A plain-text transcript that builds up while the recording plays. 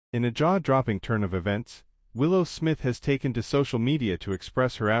In a jaw-dropping turn of events, Willow Smith has taken to social media to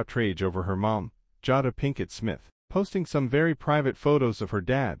express her outrage over her mom, Jada Pinkett Smith, posting some very private photos of her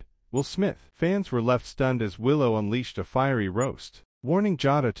dad, Will Smith. Fans were left stunned as Willow unleashed a fiery roast, warning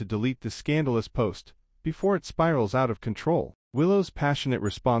Jada to delete the scandalous post before it spirals out of control. Willow's passionate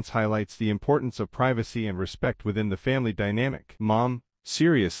response highlights the importance of privacy and respect within the family dynamic. "Mom,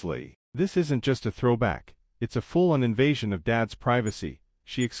 seriously, this isn't just a throwback, it's a full-on invasion of Dad's privacy,"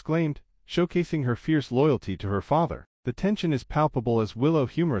 she exclaimed, showcasing her fierce loyalty to her father. The tension is palpable as Willow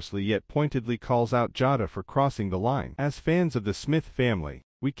humorously yet pointedly calls out Jada for crossing the line. As fans of the Smith family,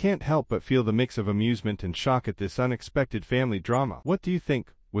 we can't help but feel the mix of amusement and shock at this unexpected family drama. What do you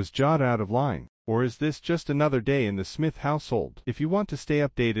think? Was Jada out of line? Or is this just another day in the Smith household? If you want to stay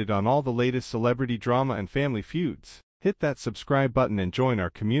updated on all the latest celebrity drama and family feuds, hit that subscribe button and join our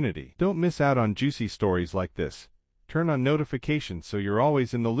community. Don't miss out on juicy stories like this. Turn on notifications so you're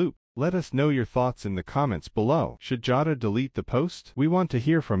always in the loop. Let us know your thoughts in the comments below. Should Jada delete the post? We want to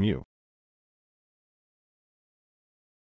hear from you.